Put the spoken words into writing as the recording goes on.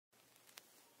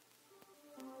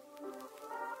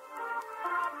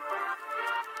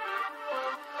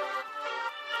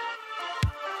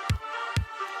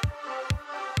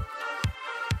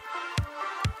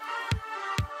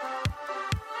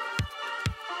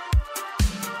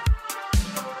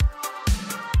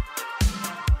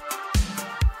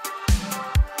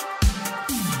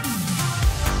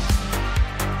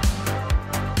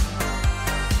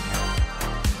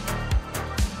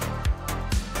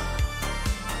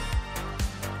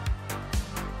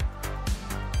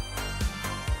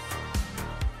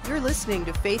You're listening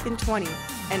to Faith in 20,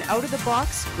 an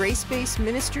out-of-the-box, grace-based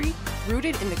ministry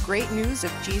rooted in the great news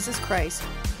of Jesus Christ.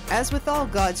 As with all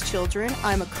God's children,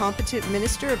 I'm a competent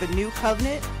minister of a new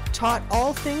covenant, taught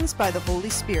all things by the Holy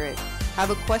Spirit. Have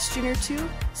a question or two?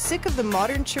 Sick of the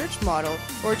modern church model?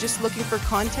 Or just looking for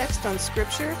context on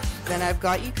Scripture? Then I've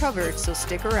got you covered, so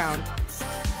stick around.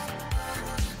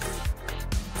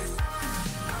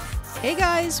 Hey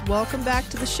guys, welcome back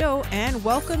to the show and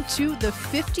welcome to the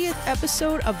 50th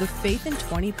episode of the Faith in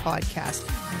 20 podcast.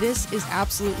 This is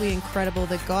absolutely incredible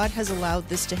that God has allowed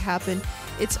this to happen.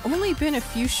 It's only been a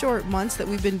few short months that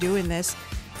we've been doing this,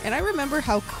 and I remember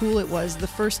how cool it was the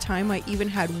first time I even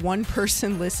had one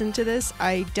person listen to this.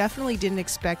 I definitely didn't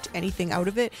expect anything out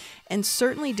of it and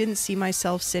certainly didn't see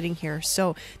myself sitting here.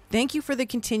 So thank you for the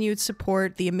continued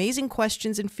support, the amazing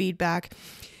questions and feedback.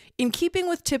 In keeping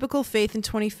with typical Faith in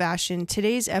 20 fashion,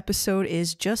 today's episode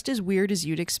is just as weird as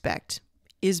you'd expect.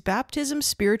 Is baptism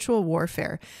spiritual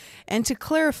warfare? And to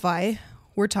clarify,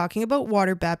 we're talking about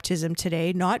water baptism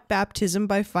today, not baptism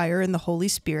by fire in the Holy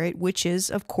Spirit, which is,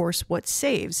 of course, what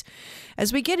saves.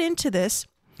 As we get into this,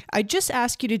 I just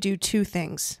ask you to do two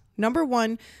things. Number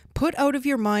one, put out of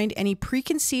your mind any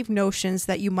preconceived notions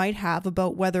that you might have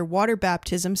about whether water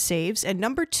baptism saves. And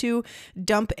number two,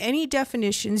 dump any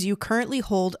definitions you currently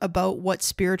hold about what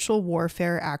spiritual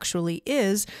warfare actually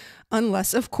is,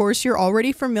 unless, of course, you're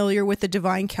already familiar with the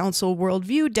Divine Council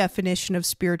worldview definition of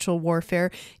spiritual warfare,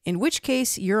 in which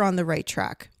case you're on the right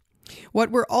track.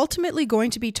 What we're ultimately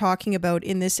going to be talking about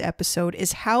in this episode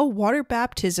is how water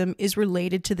baptism is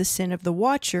related to the sin of the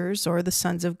Watchers, or the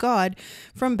sons of God,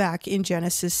 from back in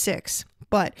Genesis 6.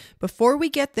 But before we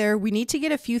get there, we need to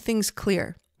get a few things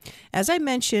clear. As I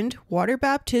mentioned, water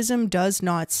baptism does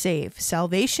not save.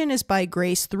 Salvation is by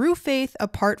grace through faith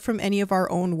apart from any of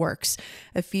our own works.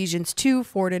 Ephesians 2,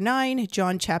 4-9,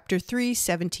 John chapter 3,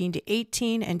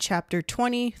 17-18, and chapter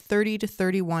 20,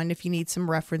 30-31 if you need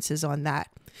some references on that.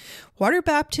 Water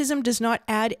baptism does not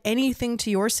add anything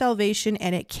to your salvation,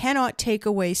 and it cannot take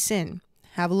away sin.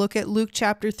 Have a look at Luke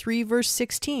chapter 3, verse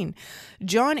 16.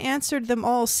 John answered them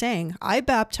all, saying, I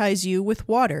baptize you with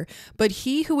water, but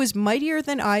he who is mightier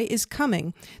than I is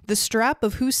coming, the strap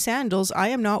of whose sandals I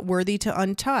am not worthy to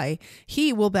untie.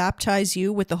 He will baptize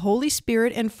you with the Holy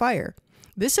Spirit and fire.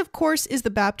 This, of course, is the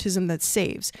baptism that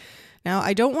saves. Now,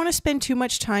 I don't want to spend too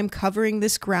much time covering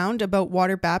this ground about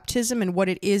water baptism and what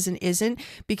it is and isn't,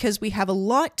 because we have a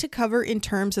lot to cover in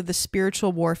terms of the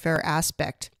spiritual warfare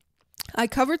aspect. I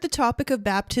covered the topic of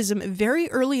baptism very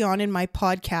early on in my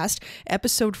podcast,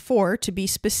 Episode 4 to be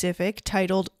specific,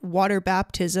 titled Water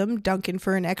Baptism Dunkin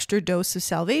for an Extra Dose of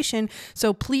Salvation,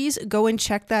 so please go and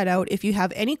check that out if you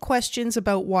have any questions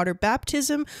about water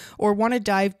baptism or want to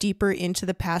dive deeper into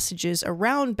the passages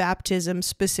around baptism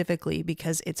specifically,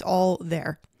 because it's all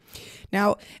there.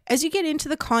 Now, as you get into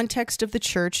the context of the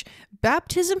church,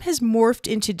 baptism has morphed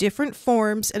into different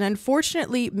forms, and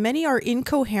unfortunately, many are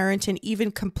incoherent and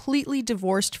even completely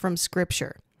divorced from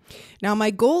Scripture. Now,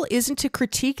 my goal isn't to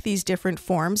critique these different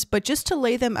forms, but just to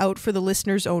lay them out for the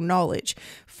listener's own knowledge.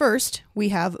 First, we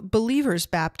have believer's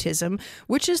baptism,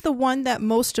 which is the one that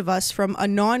most of us from a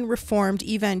non-reformed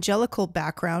evangelical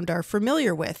background are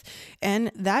familiar with, and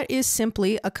that is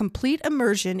simply a complete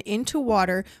immersion into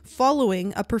water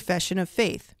following a profession of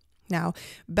faith. Now,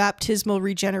 baptismal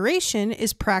regeneration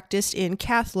is practiced in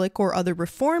Catholic or other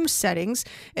Reformed settings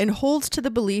and holds to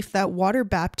the belief that water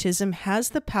baptism has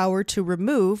the power to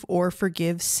remove or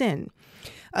forgive sin.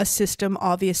 A system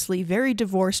obviously very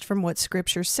divorced from what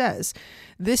Scripture says.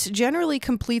 This generally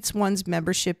completes one's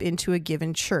membership into a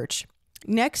given church.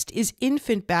 Next is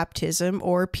infant baptism,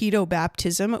 or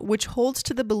pedobaptism, which holds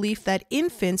to the belief that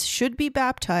infants should be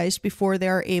baptized before they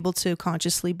are able to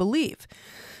consciously believe.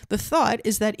 The thought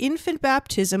is that infant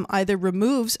baptism either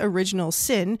removes original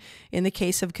sin, in the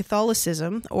case of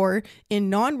Catholicism, or in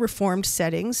non-reformed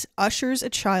settings, ushers a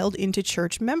child into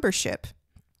church membership.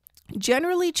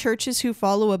 Generally, churches who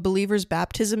follow a believer's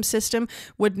baptism system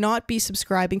would not be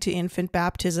subscribing to infant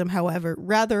baptism, however,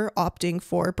 rather opting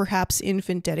for perhaps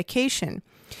infant dedication.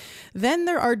 Then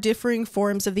there are differing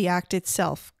forms of the act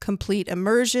itself. Complete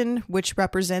immersion, which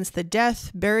represents the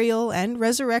death, burial, and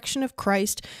resurrection of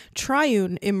Christ.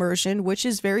 Triune immersion, which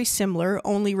is very similar,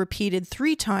 only repeated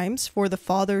 3 times for the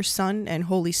Father, Son, and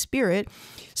Holy Spirit.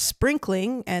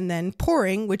 Sprinkling, and then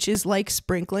pouring, which is like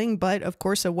sprinkling, but of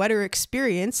course a wetter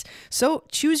experience. So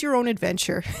choose your own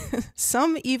adventure.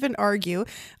 Some even argue,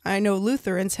 I know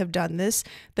Lutherans have done this,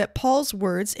 that Paul's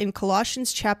words in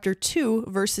Colossians chapter 2,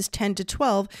 verses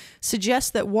 10-12,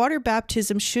 suggest that water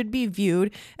baptism should be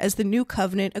viewed as the new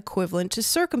covenant equivalent to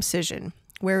circumcision.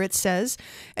 where it says,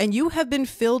 "And you have been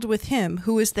filled with him,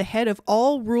 who is the head of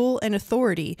all rule and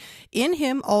authority. In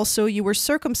him also you were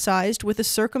circumcised with a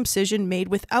circumcision made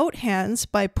without hands,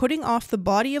 by putting off the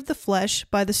body of the flesh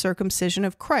by the circumcision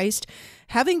of Christ,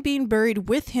 having been buried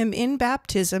with him in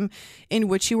baptism, in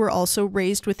which you were also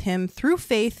raised with him through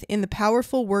faith in the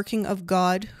powerful working of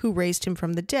God who raised him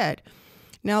from the dead."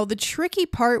 Now, the tricky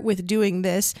part with doing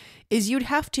this is you'd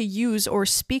have to use or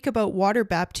speak about water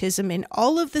baptism in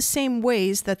all of the same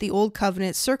ways that the Old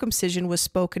Covenant circumcision was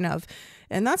spoken of,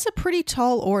 and that's a pretty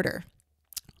tall order.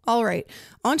 All right,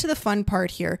 on to the fun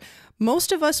part here.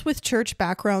 Most of us with church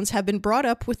backgrounds have been brought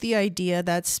up with the idea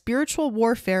that spiritual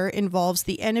warfare involves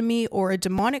the enemy or a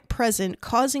demonic presence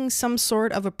causing some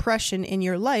sort of oppression in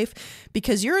your life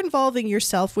because you're involving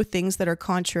yourself with things that are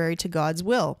contrary to God's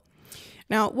will.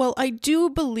 Now, while I do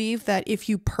believe that if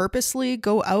you purposely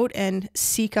go out and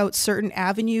seek out certain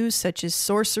avenues such as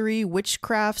sorcery,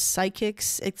 witchcraft,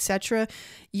 psychics, etc.,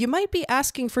 you might be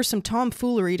asking for some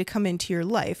tomfoolery to come into your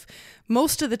life.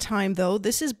 Most of the time, though,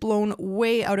 this is blown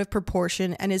way out of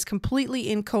proportion and is completely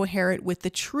incoherent with the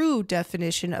true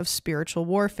definition of spiritual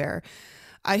warfare.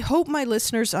 I hope my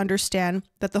listeners understand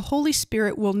that the Holy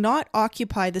Spirit will not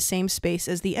occupy the same space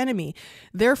as the enemy.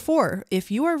 Therefore, if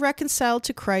you are reconciled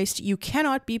to Christ, you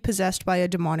cannot be possessed by a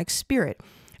demonic spirit.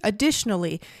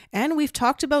 Additionally, and we've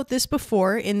talked about this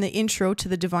before in the intro to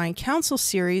the Divine Counsel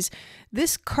series,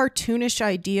 this cartoonish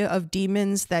idea of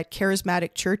demons that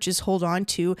charismatic churches hold on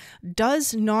to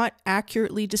does not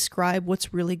accurately describe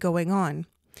what's really going on.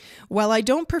 While I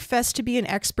don't profess to be an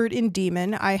expert in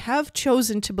demon, I have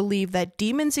chosen to believe that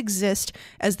demons exist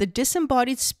as the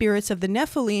disembodied spirits of the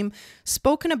Nephilim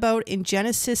spoken about in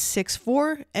Genesis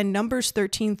 6:4 and Numbers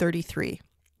 13:33.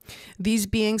 These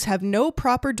beings have no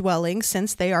proper dwelling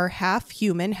since they are half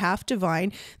human, half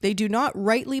divine. They do not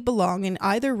rightly belong in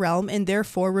either realm and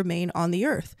therefore remain on the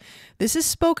earth. This is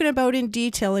spoken about in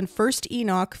detail in 1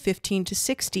 Enoch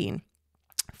 15-16.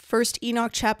 1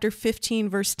 Enoch chapter 15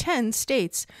 verse 10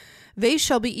 states, "They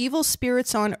shall be evil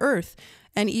spirits on earth,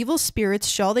 and evil spirits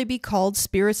shall they be called,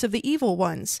 spirits of the evil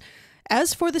ones.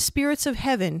 As for the spirits of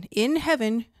heaven, in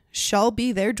heaven shall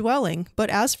be their dwelling. But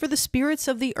as for the spirits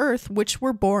of the earth, which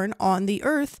were born on the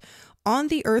earth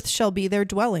shall be their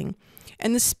dwelling.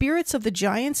 And the spirits of the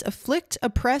giants afflict,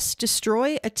 oppress,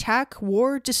 destroy, attack,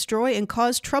 war, destroy, and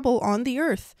cause trouble on the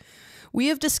earth." We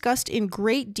have discussed in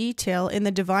great detail in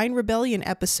the Divine Rebellion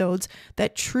episodes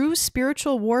that true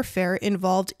spiritual warfare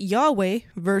involved Yahweh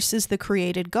versus the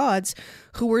created gods,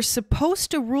 who were supposed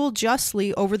to rule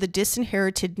justly over the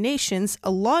disinherited nations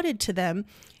allotted to them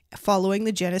following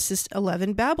the Genesis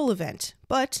 11 Babel event,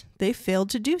 but they failed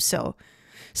to do so.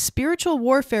 Spiritual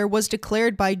warfare was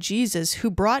declared by Jesus,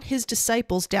 who brought his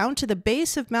disciples down to the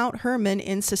base of Mount Hermon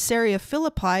in Caesarea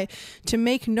Philippi to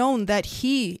make known that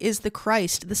he is the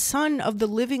Christ, the Son of the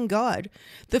living God,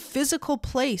 the physical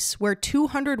place where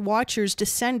 200 watchers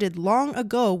descended long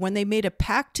ago when they made a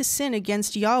pact to sin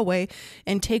against Yahweh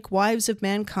and take wives of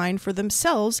mankind for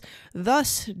themselves,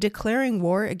 thus declaring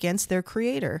war against their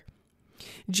Creator.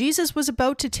 Jesus was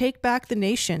about to take back the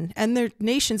nation and their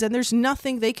nations, and there's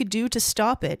nothing they could do to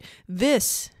stop it.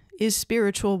 This is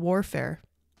spiritual warfare.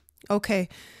 Okay,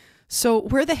 so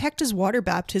where the heck does water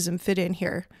baptism fit in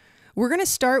here? We're going to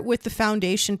start with the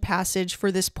foundation passage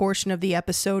for this portion of the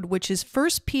episode, which is 1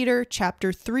 Peter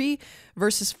chapter 3,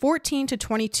 verses 14 to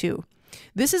 22.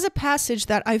 This is a passage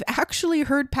that I've actually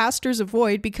heard pastors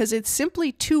avoid because it's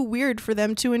simply too weird for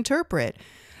them to interpret.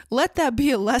 Let that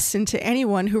be a lesson to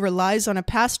anyone who relies on a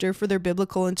pastor for their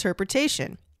biblical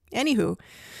interpretation. Anywho,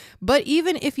 but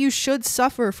even if you should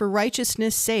suffer for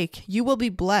righteousness' sake, you will be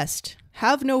blessed.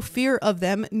 Have no fear of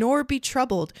them, nor be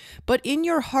troubled, but in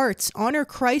your hearts honor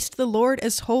Christ the Lord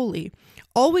as holy.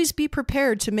 Always be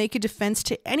prepared to make a defense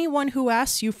to anyone who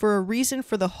asks you for a reason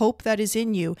for the hope that is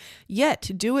in you, yet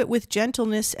do it with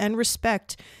gentleness and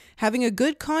respect, having a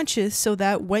good conscience, so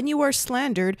that when you are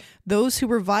slandered, those who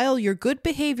revile your good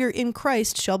behavior in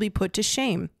Christ shall be put to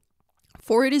shame.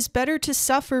 For it is better to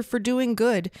suffer for doing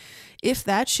good, if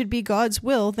that should be God's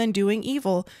will, than doing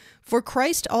evil. For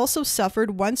Christ also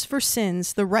suffered once for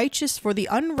sins, the righteous for the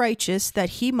unrighteous, that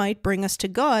he might bring us to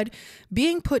God,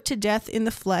 being put to death in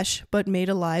the flesh, but made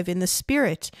alive in the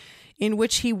Spirit, in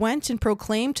which he went and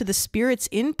proclaimed to the spirits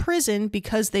in prison,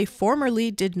 because they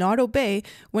formerly did not obey,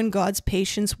 when God's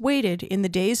patience waited in the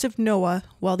days of Noah,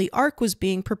 while the ark was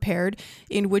being prepared,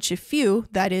 in which a few,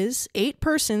 that is, 8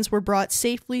 persons, were brought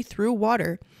safely through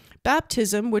water.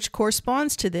 Baptism, which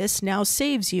corresponds to this, now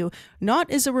saves you,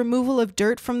 not as a removal of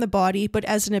dirt from the body, but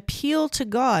as an appeal to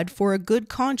God for a good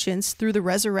conscience through the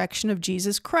resurrection of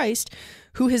Jesus Christ,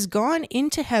 who has gone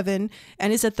into heaven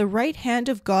and is at the right hand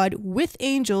of God with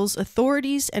angels,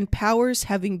 authorities, and powers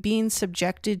having been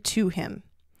subjected to him.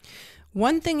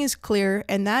 One thing is clear,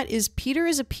 and that is Peter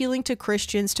is appealing to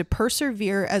Christians to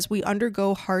persevere as we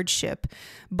undergo hardship.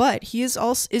 But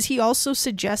is he also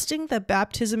suggesting that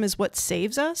baptism is what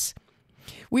saves us?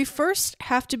 We first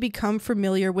have to become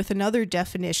familiar with another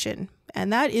definition,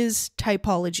 and that is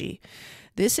typology.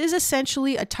 This is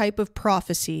essentially a type of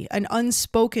prophecy, an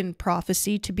unspoken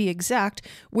prophecy to be exact,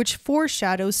 which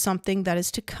foreshadows something that is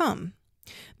to come.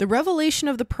 The revelation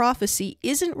of the prophecy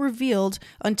isn't revealed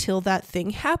until that thing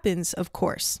happens, of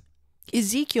course.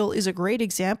 Ezekiel is a great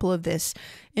example of this.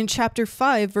 In chapter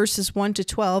 5, verses 1 to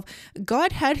 12,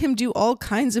 God had him do all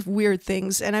kinds of weird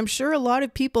things, and I'm sure a lot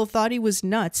of people thought he was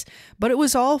nuts, but it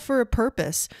was all for a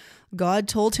purpose. God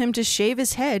told him to shave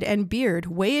his head and beard,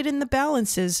 weigh it in the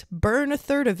balances, burn a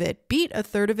third of it, beat a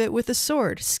third of it with a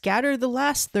sword, scatter the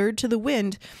last third to the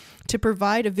wind, to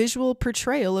provide a visual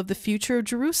portrayal of the future of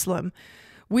Jerusalem.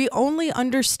 We only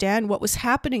understand what was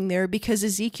happening there because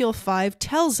Ezekiel 5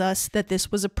 tells us that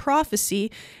this was a prophecy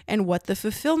and what the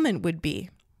fulfillment would be.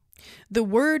 The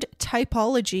word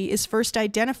typology is first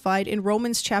identified in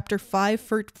Romans chapter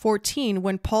 5:14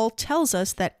 when Paul tells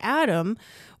us that Adam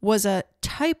was a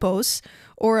typos,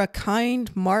 or a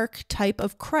kind mark type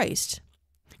of Christ.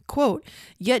 Quote,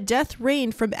 "Yet death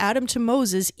reigned from Adam to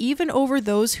Moses, even over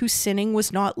those whose sinning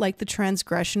was not like the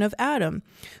transgression of Adam,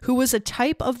 who was a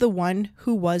type of the one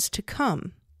who was to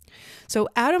come." So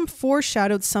Adam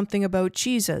foreshadowed something about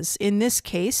Jesus, in this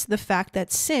case, the fact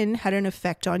that sin had an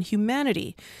effect on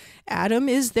humanity. Adam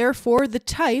is therefore the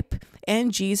type,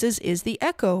 and Jesus is the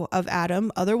echo of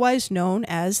Adam, otherwise known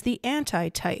as the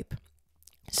antitype.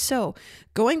 So,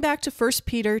 going back to 1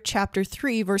 Peter chapter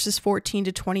 3, verses 14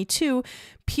 to 22,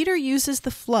 Peter uses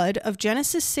the flood of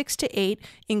Genesis 6 to 8,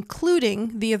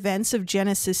 including the events of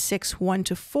Genesis 6, 1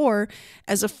 to 4,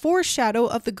 as a foreshadow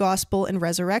of the gospel and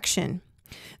resurrection.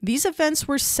 These events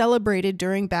were celebrated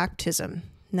during baptism.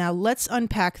 Now, let's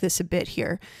unpack this a bit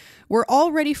here. We're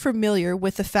already familiar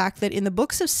with the fact that in the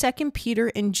books of 2 Peter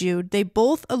and Jude, they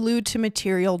both allude to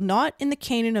material not in the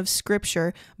canon of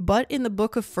Scripture, but in the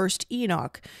book of 1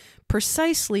 Enoch,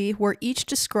 precisely where each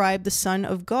described the Son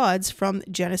of God's from the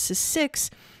Genesis 6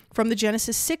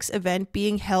 event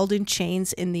being held in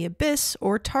chains in the abyss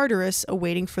or Tartarus,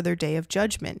 awaiting for their day of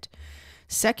judgment.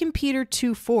 2 Peter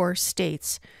 2:4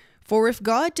 states, "For if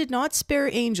God did not spare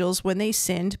angels when they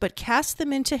sinned, but cast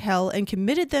them into hell and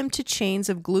committed them to chains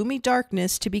of gloomy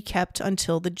darkness to be kept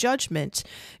until the judgment."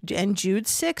 And Jude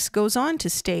 6 goes on to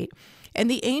state, "And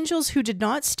the angels who did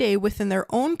not stay within their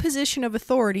own position of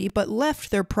authority, but left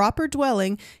their proper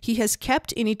dwelling, he has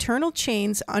kept in eternal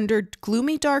chains under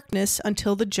gloomy darkness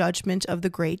until the judgment of the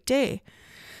great day."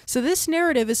 So this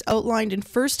narrative is outlined in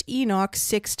 1 Enoch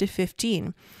 6 to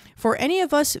 15. For any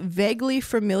of us vaguely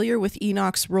familiar with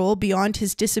Enoch's role beyond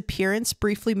his disappearance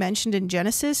briefly mentioned in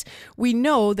Genesis, we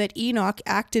know that Enoch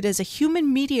acted as a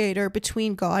human mediator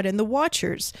between God and the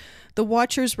Watchers. The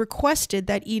Watchers requested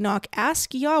that Enoch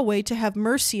ask Yahweh to have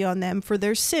mercy on them for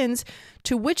their sins,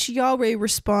 to which Yahweh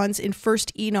responds in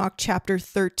 1 Enoch chapter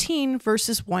 13,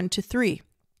 verses 1 to 3.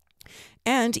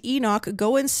 "And Enoch,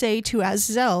 go and say to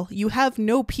Azazel, you have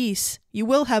no peace. You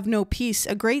will have no peace.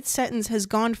 A great sentence has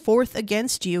gone forth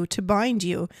against you to bind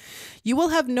you. You will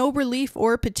have no relief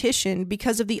or petition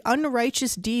because of the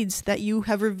unrighteous deeds that you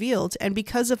have revealed, and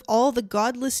because of all the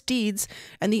godless deeds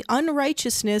and the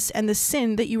unrighteousness and the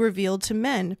sin that you revealed to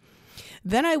men.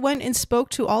 Then I went and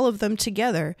spoke to all of them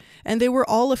together, and they were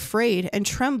all afraid and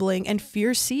trembling, and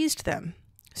fear seized them."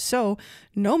 So,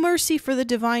 no mercy for the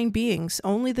divine beings,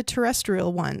 only the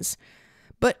terrestrial ones.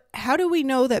 But how do we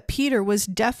know that Peter was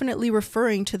definitely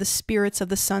referring to the spirits of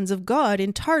the sons of God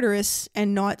in Tartarus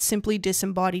and not simply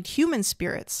disembodied human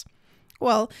spirits?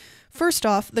 Well, first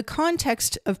off, the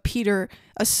context of Peter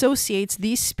associates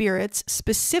these spirits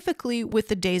specifically with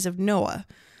the days of Noah.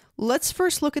 Let's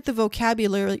first look at the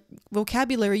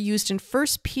vocabulary used in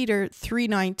 1 Peter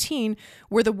 3:19,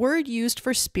 where the word used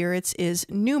for spirits is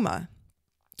pneuma.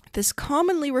 This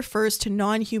commonly refers to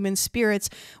non-human spirits,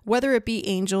 whether it be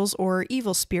angels or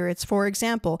evil spirits. For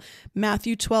example,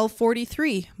 Matthew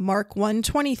 12:43, Mark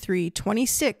 1:23,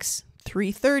 26,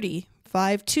 3:30,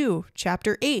 5:2,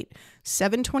 chapter 8,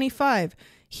 7:25,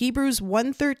 Hebrews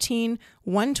 1:13,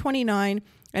 1:29,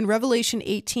 and Revelation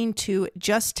 18:2,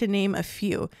 just to name a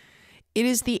few. It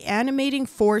is the animating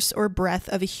force or breath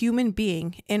of a human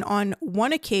being, and on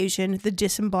one occasion, the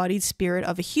disembodied spirit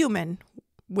of a human,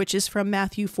 which is from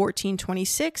Matthew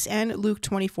 14:26 and Luke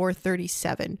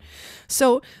 24:37.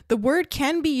 So the word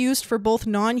can be used for both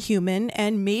non-human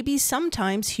and maybe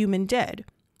sometimes human dead.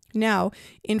 Now,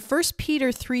 in 1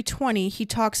 Peter 3:20, he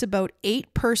talks about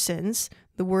 8 persons,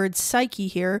 the word psyche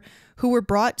here, who were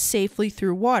brought safely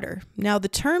through water. Now, the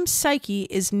term psyche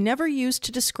is never used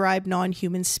to describe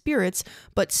non-human spirits,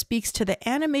 but speaks to the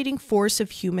animating force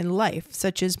of human life,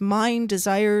 such as mind,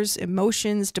 desires,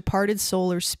 emotions, departed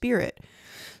soul, or spirit.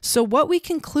 So what we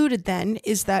concluded then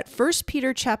is that 1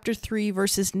 Peter chapter 3,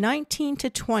 verses 19 to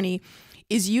 20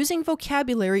 is using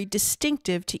vocabulary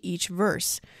distinctive to each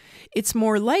verse. It's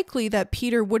more likely that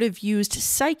Peter would have used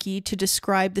psyche to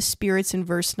describe the spirits in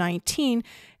verse 19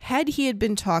 had he had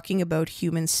been talking about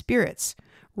human spirits.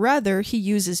 Rather, he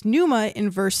uses pneuma in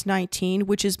verse 19,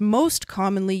 which is most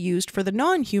commonly used for the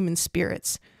non-human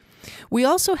spirits. We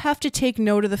also have to take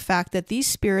note of the fact that these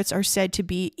spirits are said to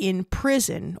be in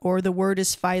prison, or the word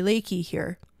is phylake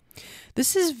here.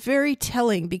 This is very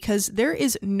telling because there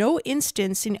is no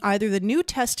instance in either the New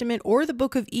Testament or the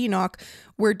book of Enoch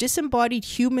where disembodied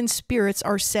human spirits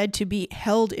are said to be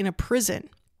held in a prison.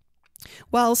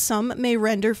 While some may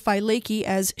render phylake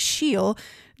as Sheol,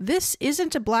 this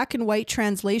isn't a black and white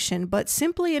translation, but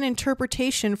simply an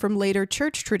interpretation from later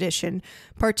church tradition,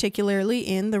 particularly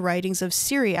in the writings of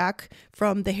Syriac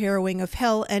from the Harrowing of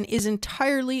Hell, and is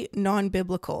entirely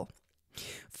non-biblical.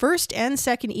 1st and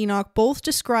 2nd Enoch both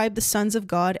describe the sons of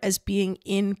God as being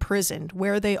in prison,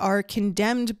 where they are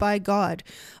condemned by God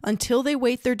until they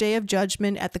wait their day of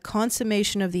judgment at the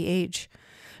consummation of the age.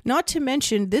 Not to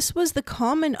mention, this was the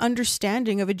common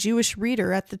understanding of a Jewish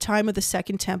reader at the time of the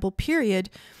Second Temple period,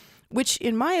 which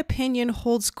in my opinion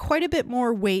holds quite a bit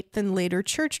more weight than later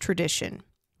church tradition.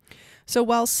 So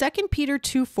while 2 Peter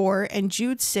 2:4 and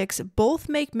Jude 6 both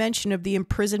make mention of the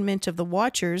imprisonment of the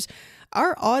watchers,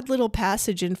 our odd little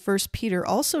passage in 1 Peter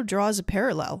also draws a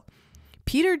parallel.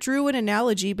 Peter drew an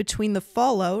analogy between the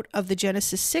fallout of the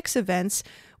Genesis 6 events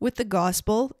with the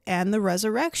gospel and the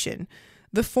resurrection.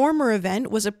 The former event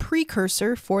was a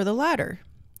precursor for the latter.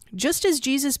 Just as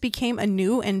Jesus became a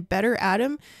new and better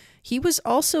Adam, he was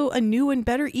also a new and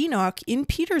better Enoch in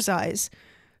Peter's eyes.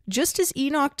 Just as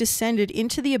Enoch descended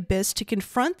into the abyss to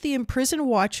confront the imprisoned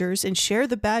watchers and share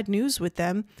the bad news with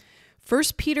them,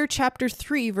 1 Peter chapter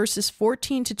 3 verses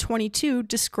 14 to 22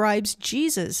 describes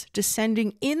Jesus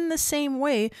descending in the same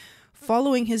way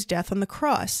following his death on the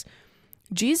cross.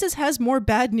 Jesus has more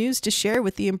bad news to share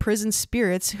with the imprisoned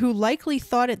spirits who likely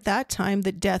thought at that time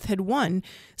that death had won,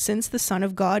 since the Son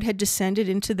of God had descended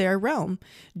into their realm.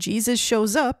 Jesus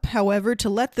shows up, however, to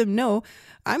let them know,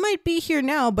 I might be here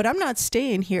now, but I'm not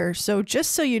staying here, so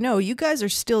just so you know, you guys are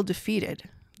still defeated.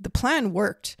 The plan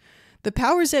worked. The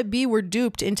powers that be were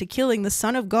duped into killing the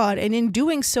Son of God, and in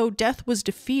doing so, death was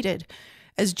defeated,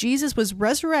 as Jesus was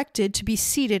resurrected to be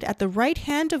seated at the right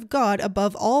hand of God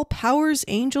above all powers,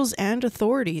 angels, and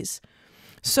authorities.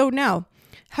 So now,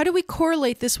 how do we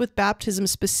correlate this with baptism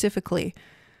specifically?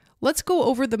 Let's go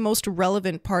over the most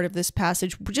relevant part of this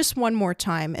passage just one more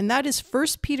time, and that is 1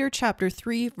 Peter chapter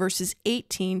 3, verses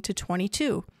 18 to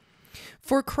 22.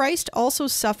 For Christ also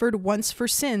suffered once for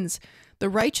sins, the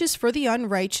righteous for the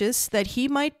unrighteous, that he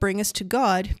might bring us to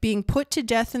God, being put to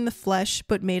death in the flesh,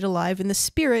 but made alive in the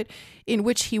spirit, in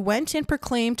which he went and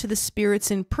proclaimed to the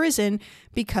spirits in prison,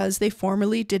 because they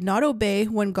formerly did not obey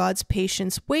when God's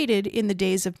patience waited in the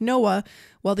days of Noah,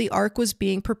 while the ark was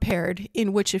being prepared,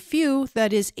 in which a few,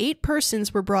 that is 8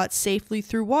 persons, were brought safely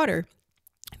through water.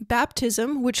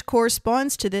 Baptism, which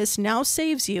corresponds to this, now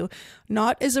saves you,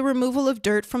 not as a removal of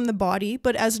dirt from the body,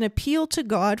 but as an appeal to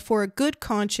God for a good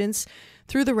conscience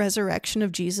through the resurrection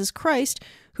of Jesus Christ,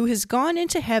 who has gone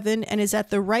into heaven and is at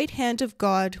the right hand of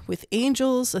God, with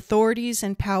angels, authorities,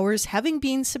 and powers having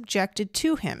been subjected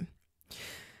to him.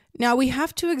 Now we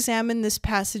have to examine this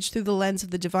passage through the lens of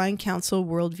the Divine Council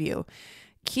worldview.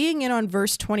 Keying in on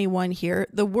verse 21 here,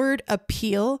 the word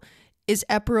appeal is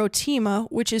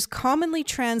eperotema, which is commonly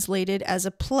translated as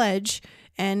a pledge,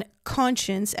 and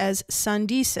conscience as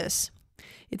syndesis.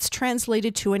 It's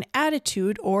translated to an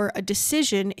attitude or a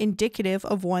decision indicative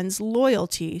of one's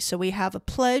loyalty. So we have a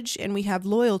pledge and we have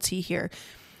loyalty here.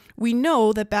 We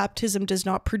know that baptism does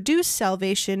not produce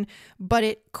salvation, but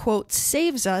it, quote,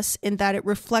 saves us in that it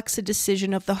reflects a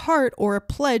decision of the heart or a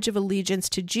pledge of allegiance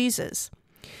to Jesus.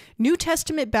 New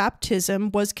Testament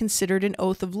baptism was considered an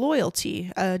oath of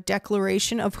loyalty, a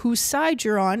declaration of whose side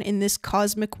you're on in this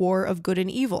cosmic war of good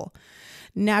and evil.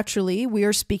 Naturally, we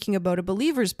are speaking about a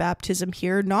believer's baptism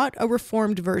here, not a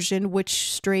reformed version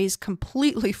which strays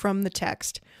completely from the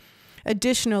text.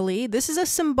 Additionally, this is a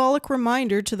symbolic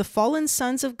reminder to the fallen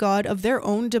sons of God of their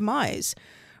own demise.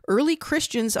 Early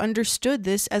Christians understood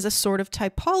this as a sort of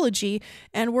typology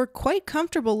and were quite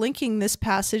comfortable linking this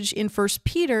passage in 1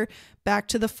 Peter back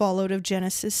to the fallout of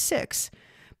Genesis 6.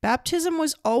 Baptism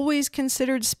was always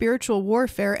considered spiritual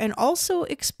warfare and also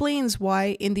explains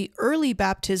why in the early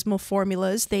baptismal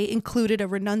formulas they included a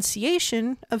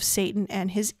renunciation of Satan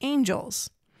and his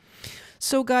angels.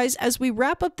 So guys, as we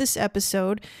wrap up this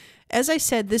episode, as I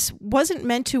said, this wasn't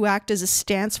meant to act as a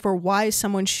stance for why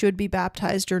someone should be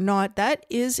baptized or not. That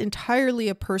is entirely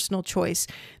a personal choice.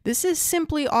 This is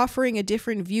simply offering a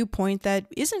different viewpoint that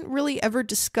isn't really ever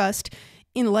discussed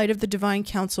in light of the Divine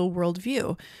Council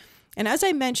worldview. And as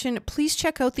I mentioned, please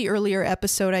check out the earlier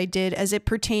episode I did as it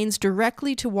pertains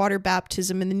directly to water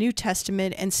baptism in the New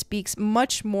Testament and speaks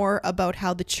much more about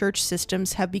how the church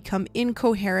systems have become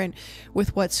incoherent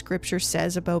with what Scripture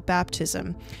says about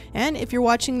baptism. And if you're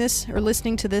watching this or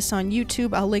listening to this on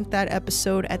YouTube, I'll link that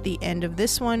episode at the end of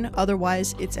this one.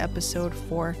 Otherwise, it's episode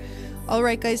 4. All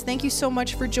right, guys, thank you so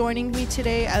much for joining me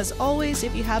today. As always,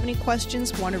 if you have any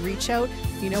questions, want to reach out,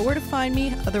 you know where to find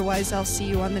me. Otherwise, I'll see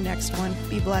you on the next one.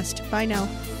 Be blessed. Bye now.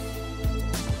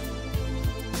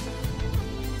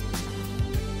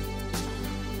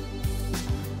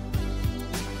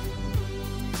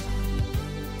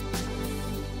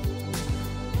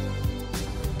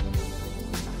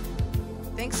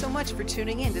 Thanks so much for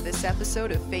tuning in to this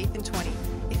episode of Faith in 20.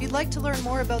 If you'd like to learn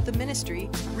more about the ministry,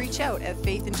 reach out at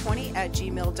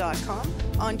faithin20@gmail.com,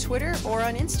 on Twitter or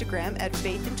on Instagram at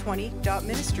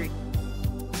faithin20.ministry.